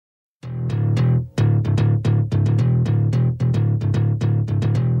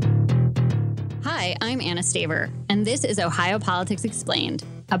Anna Staver, and this is Ohio Politics Explained,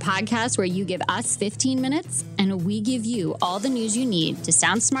 a podcast where you give us 15 minutes and we give you all the news you need to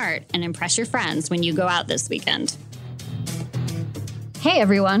sound smart and impress your friends when you go out this weekend. Hey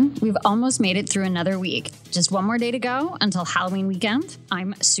everyone, we've almost made it through another week. Just one more day to go until Halloween weekend.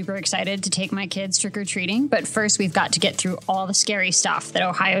 I'm super excited to take my kids trick-or-treating, but first we've got to get through all the scary stuff that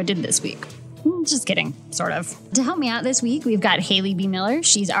Ohio did this week. Just kidding, sort of. To help me out this week, we've got Haley B. Miller.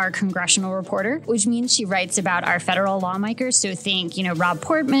 She's our congressional reporter, which means she writes about our federal lawmakers. So think, Rob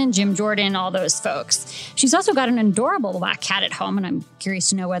Portman, Jim Jordan, all those folks. She's also got an adorable black cat at home, and I'm curious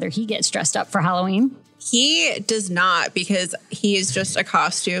to know whether he gets dressed up for Halloween. He does not, because he is just a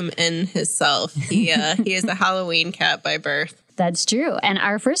costume in himself. He is a Halloween cat by birth. That's true. And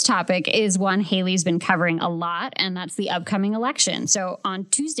our first topic is one Haley's been covering a lot, and that's the upcoming election. So on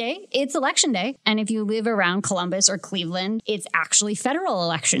Tuesday, it's election day. And if you live around Columbus or Cleveland, it's actually federal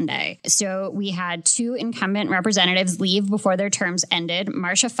election day. So we had two incumbent representatives leave before their terms ended.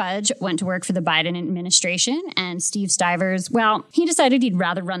 Marcia Fudge went to work for the Biden administration, and Steve Stivers, well, he decided he'd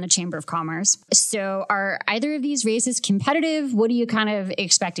rather run the Chamber of Commerce. So are either of these races competitive? What are you kind of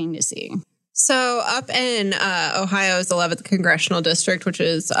expecting to see? So up in Ohio's 11th Congressional District, which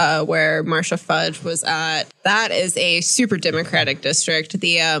is where Marcia Fudge was at, that is a super Democratic district.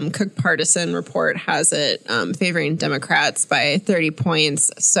 The Cook Partisan report has it favoring Democrats by 30 points.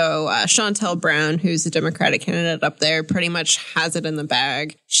 So Shontel Brown, who's a Democratic candidate up there, pretty much has it in the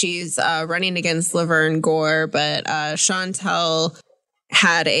bag. She's running against Laverne Gore, but Shontel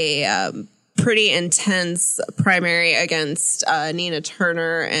had a pretty intense primary against Nina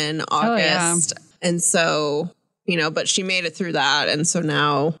Turner in August. Oh, yeah. And so, but she made it through that. And so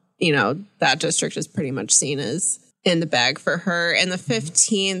now, that district is pretty much seen as in the bag for her. And the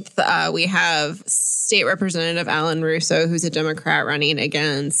 15th, we have State Representative Alan Russo, who's a Democrat running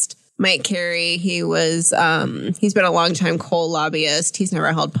against Mike Carey. He was, he's been a longtime coal lobbyist. He's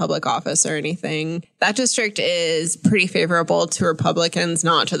never held public office or anything. That district is pretty favorable to Republicans,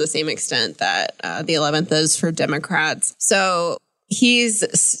 not to the same extent that the 11th is for Democrats. So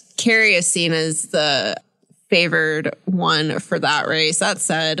Carey is seen as the favored one for that race. That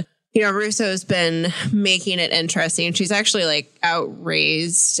said, Russo's been making it interesting. She's actually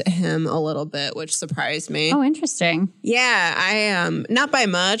outraised him a little bit, which surprised me. Oh, interesting. Yeah, I not by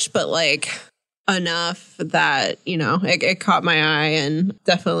much, but enough that, it caught my eye, and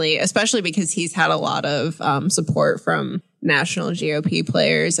definitely, especially because he's had a lot of support from national GOP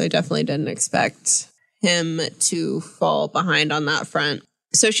players. I definitely didn't expect him to fall behind on that front.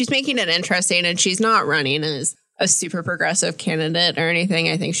 So she's making it interesting, and she's not running as a super progressive candidate or anything.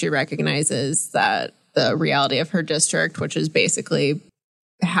 I think she recognizes that the reality of her district, which is basically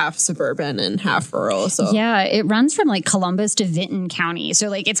half suburban and half rural. So yeah, it runs from Columbus to Vinton County.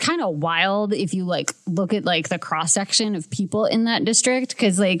 So it's kind of wild if you look at the cross section of people in that district,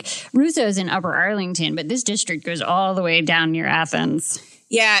 because Russo's in Upper Arlington, but this district goes all the way down near Athens.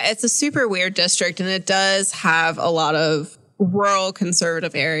 Yeah, it's a super weird district, and it does have a lot of rural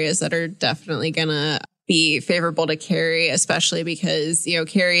conservative areas that are definitely gonna be favorable to Carey, especially because,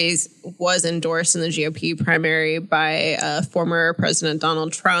 Carey was endorsed in the GOP primary by former President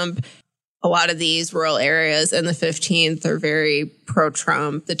Donald Trump. A lot of these rural areas in the 15th are very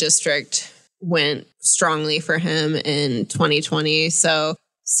pro-Trump. The district went strongly for him in 2020. So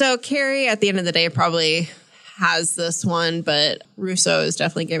Carey, at the end of the day, probably has this one, but Russo is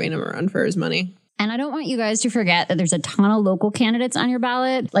definitely giving him a run for his money. And I don't want you guys to forget that there's a ton of local candidates on your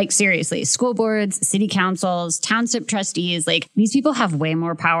ballot. Seriously, school boards, city councils, township trustees, these people have way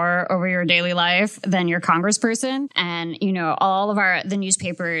more power over your daily life than your congressperson. And, all of the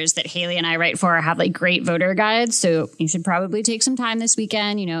newspapers that Haley and I write for have great voter guides. So you should probably take some time this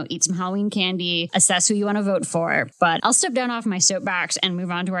weekend, eat some Halloween candy, assess who you want to vote for. But I'll step down off my soapbox and move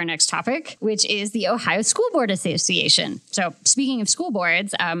on to our next topic, which is the Ohio School Board Association. So speaking of school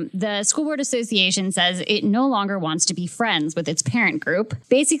boards, the School Board Association says it no longer wants to be friends with its parent group.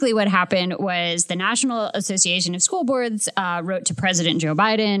 Basically, what happened was the National Association of School Boards wrote to President Joe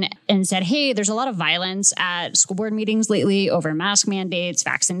Biden and said, hey, there's a lot of violence at school board meetings lately over mask mandates,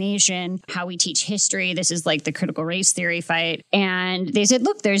 vaccination, how we teach history. This is the critical race theory fight. And they said,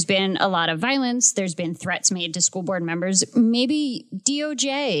 look, there's been a lot of violence. There's been threats made to school board members. Maybe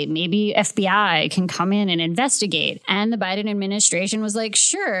DOJ, maybe FBI can come in and investigate. And the Biden administration was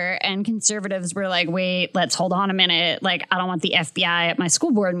sure. And conservatives were super like, wait, let's hold on a minute. Like, I don't want the FBI at my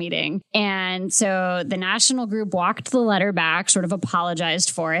school board meeting. And so the national group walked the letter back, sort of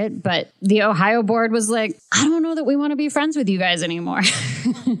apologized for it. But the Ohio board was like, I don't know that we want to be friends with you guys anymore.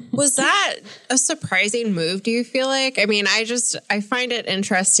 Was that a surprising move, do you feel like? I mean, I find it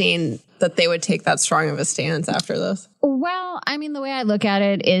interesting that they would take that strong of a stance after this. Well, I mean, the way I look at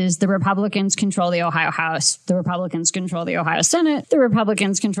it is the Republicans control the Ohio House. The Republicans control the Ohio Senate. The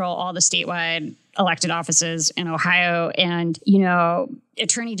Republicans control all the statewide elected offices in Ohio. And, you know,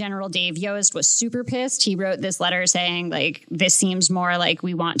 Attorney General Dave Yost was super pissed. He wrote this letter saying, like, this seems more like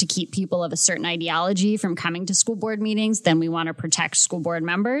we want to keep people of a certain ideology from coming to school board meetings than we want to protect school board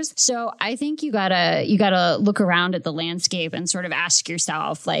members. So I think you gotta look around at the landscape and sort of ask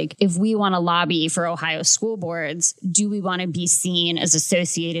yourself, like, if we want to lobby for Ohio school boards, do we want to be seen as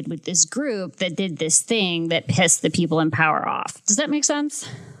associated with this group that did this thing that pissed the people in power off? Does that make sense?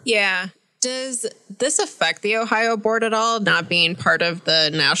 Yeah. Does this affect the Ohio board at all, not being part of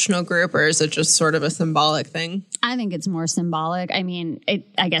the national group, or is it just sort of a symbolic thing? I think it's more symbolic. I mean,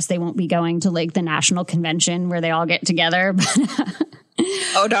 I guess they won't be going to like the national convention where they all get together, but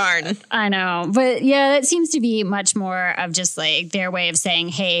oh, darn. I know. But yeah, that seems to be much more of just like their way of saying,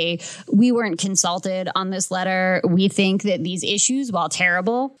 hey, we weren't consulted on this letter. We think that these issues, while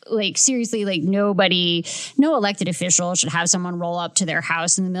terrible, like seriously, like no elected official should have someone roll up to their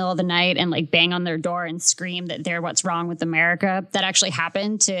house in the middle of the night and like bang on their door and scream that they're what's wrong with America. That actually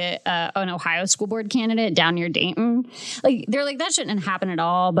happened to an Ohio school board candidate down near Dayton. Like they're like, that shouldn't happen at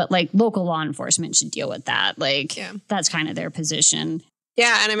all. But like local law enforcement should deal with that. Like that's kind of their position.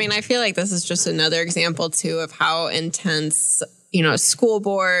 Yeah. And I mean, I feel like this is just another example, too, of how intense, you know, school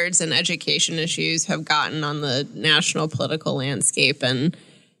boards and education issues have gotten on the national political landscape. And,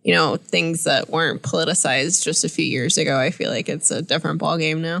 you know, things that weren't politicized just a few years ago. I feel like it's a different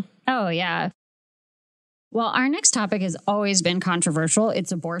ballgame now. Oh, yeah. Well, our next topic has always been controversial.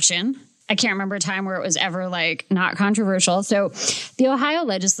 It's abortion. I can't remember a time where it was ever like not controversial. So the Ohio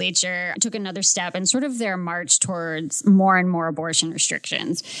legislature took another step in sort of their march towards more and more abortion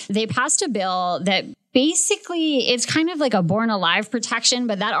restrictions. They passed a bill that basically it's kind of like a born alive protection,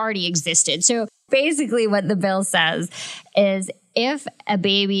 but that already existed. So basically what the bill says is if a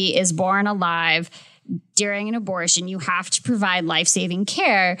baby is born alive during an abortion, you have to provide life-saving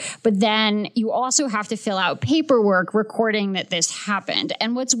care, but then you also have to fill out paperwork recording that this happened.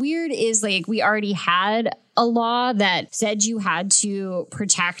 And what's weird is like we already had a law that said you had to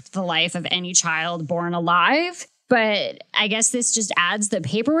protect the life of any child born alive. But I guess this just adds the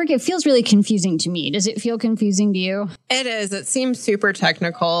paperwork. It feels really confusing to me. Does it feel confusing to you? It is. It seems super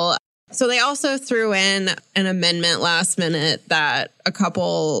technical. So they also threw in an amendment last minute that a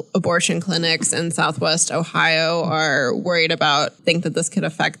couple abortion clinics in Southwest Ohio are worried about, think that this could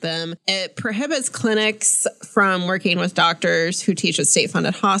affect them. It prohibits clinics from working with doctors who teach at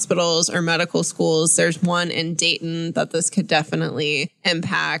state-funded hospitals or medical schools. There's one in Dayton that this could definitely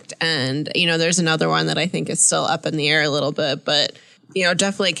impact. And, you know, there's another one that I think is still up in the air a little bit, but, you know,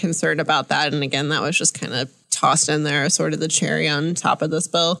 definitely concerned about that. And again, that was just kind of tossed in there as sort of the cherry on top of this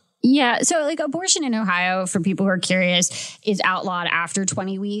bill. Yeah. So like abortion in Ohio, for people who are curious, is outlawed after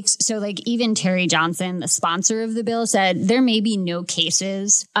 20 weeks. So like even Terry Johnson, the sponsor of the bill, said there may be no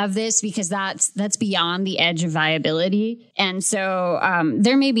cases of this because that's beyond the edge of viability. And so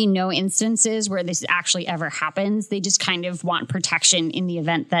there may be no instances where this actually ever happens. They just kind of want protection in the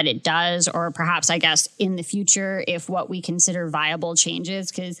event that it does, or perhaps, I guess, in the future, if what we consider viable changes.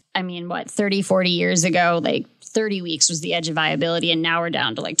 Because I mean, 30, 40 years ago, like 30 weeks was the edge of viability, and now we're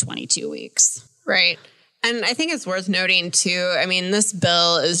down to like 22 weeks. Right. And I think it's worth noting, too, I mean, this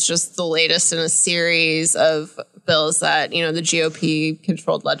bill is just the latest in a series of bills that, you know, the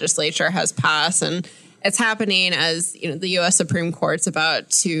GOP-controlled legislature has passed. And it's happening as, you know, the U.S. Supreme Court's about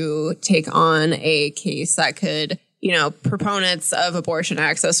to take on a case that could, you know, proponents of abortion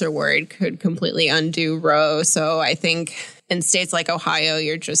access are worried could completely undo Roe. So I think in states like Ohio,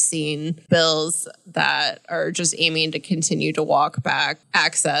 you're just seeing bills that are just aiming to continue to walk back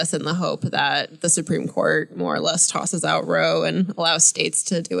access in the hope that the Supreme Court more or less tosses out Roe and allows states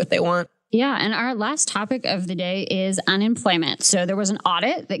to do what they want. Yeah. And our last topic of the day is unemployment. So there was an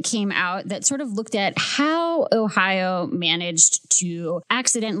audit that came out that sort of looked at how Ohio managed to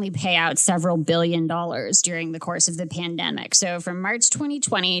accidentally pay out several $1 billion during the course of the pandemic. So from March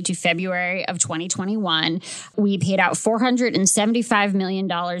 2020 to February of 2021, we paid out $475 million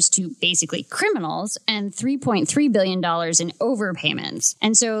to basically criminals and $3.3 billion in overpayments.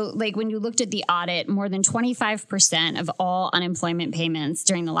 And so like when you looked at the audit, more than 25% of all unemployment payments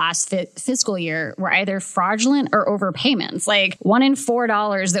during the last fiscal year were either fraudulent or overpayments. Like $1 in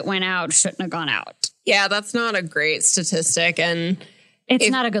 $4 that went out shouldn't have gone out. Yeah, that's not a great statistic. And it's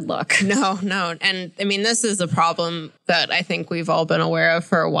not a good look. No. And I mean, this is a problem that I think we've all been aware of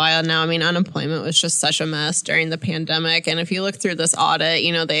for a while now. I mean, unemployment was just such a mess during the pandemic. And if you look through this audit,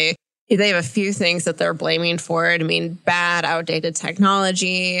 you know, they have a few things that they're blaming for it. I mean, bad, outdated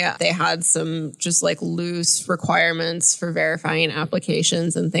technology. They had some just like loose requirements for verifying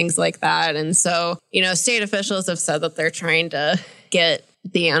applications and things like that. And so, you know, state officials have said that they're trying to get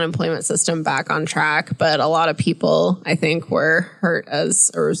the unemployment system back on track, but a lot of people, I think, were hurt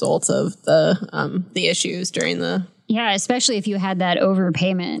as a result of the issues during the. Yeah, especially if you had that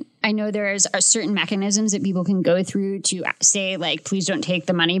overpayment. I know there's certain mechanisms that people can go through to say, like, please don't take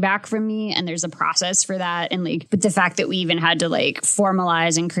the money back from me. And there's a process for that. And like, but the fact that we even had to like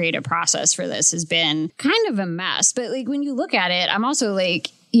formalize and create a process for this has been kind of a mess. But like, when you look at it, I'm also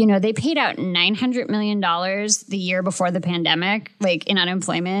like, you know, they paid out $900 million the year before the pandemic, like in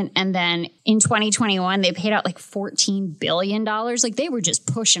unemployment. And then in 2021, they paid out like $14 billion. Like they were just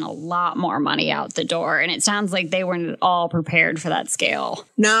pushing a lot more money out the door. And it sounds like they weren't at all prepared for that scale.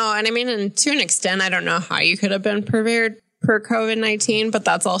 No. And I mean, and to an extent, I don't know how you could have been prepared for COVID-19, but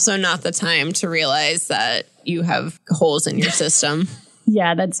that's also not the time to realize that you have holes in your system.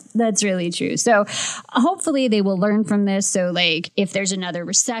 Yeah, that's really true. So hopefully they will learn from this. So like if there's another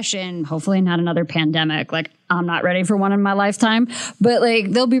recession, hopefully not another pandemic, like I'm not ready for one in my lifetime, but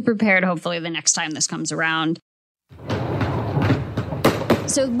like they'll be prepared hopefully the next time this comes around.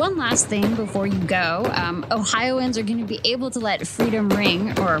 So one last thing before you go, Ohioans are going to be able to let freedom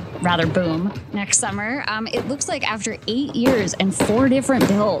ring, or rather boom, next summer. It looks like after 8 years and 4 different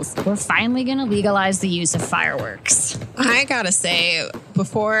bills, we're finally going to legalize the use of fireworks. I gotta say,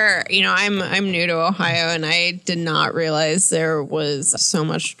 before, you know, I'm new to Ohio, and I did not realize there was so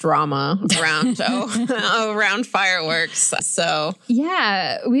much drama around around fireworks. So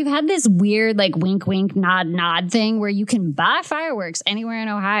yeah, we've had this weird like wink, wink, nod, nod thing where you can buy fireworks anywhere in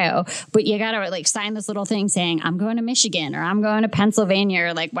Ohio, but you gotta like sign this little thing saying I'm going to Michigan or I'm going to Pennsylvania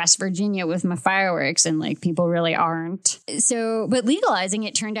or like West Virginia with my fireworks, and like people really aren't. So, but legalizing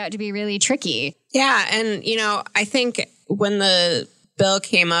it turned out to be really tricky. Yeah, and you know, I think when the bill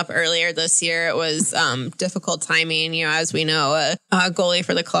came up earlier this year, it was difficult timing. You know, as we know, a goalie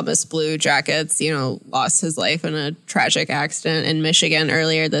for the Columbus Blue Jackets, you know, lost his life in a tragic accident in Michigan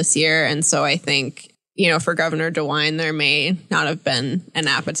earlier this year, and so I think, you know, for Governor DeWine, there may not have been an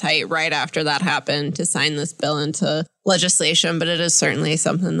appetite right after that happened to sign this bill into legislation, but it is certainly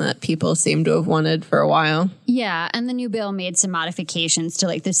something that people seem to have wanted for a while. Yeah, and the new bill made some modifications to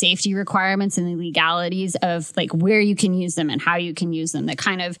like the safety requirements and the legalities of like where you can use them and how you can use them. That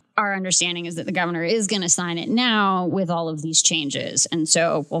kind of our understanding is that the governor is going to sign it now with all of these changes. And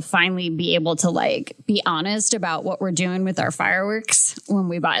so we'll finally be able to like be honest about what we're doing with our fireworks when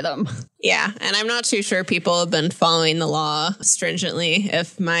we buy them. Yeah, and I'm not too sure people have been following the law stringently.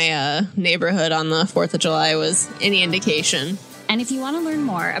 If my neighborhood on the 4th of July was any indication. And if you want to learn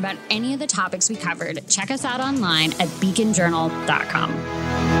more about any of the topics we covered, check us out online at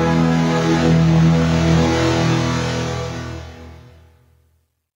beaconjournal.com.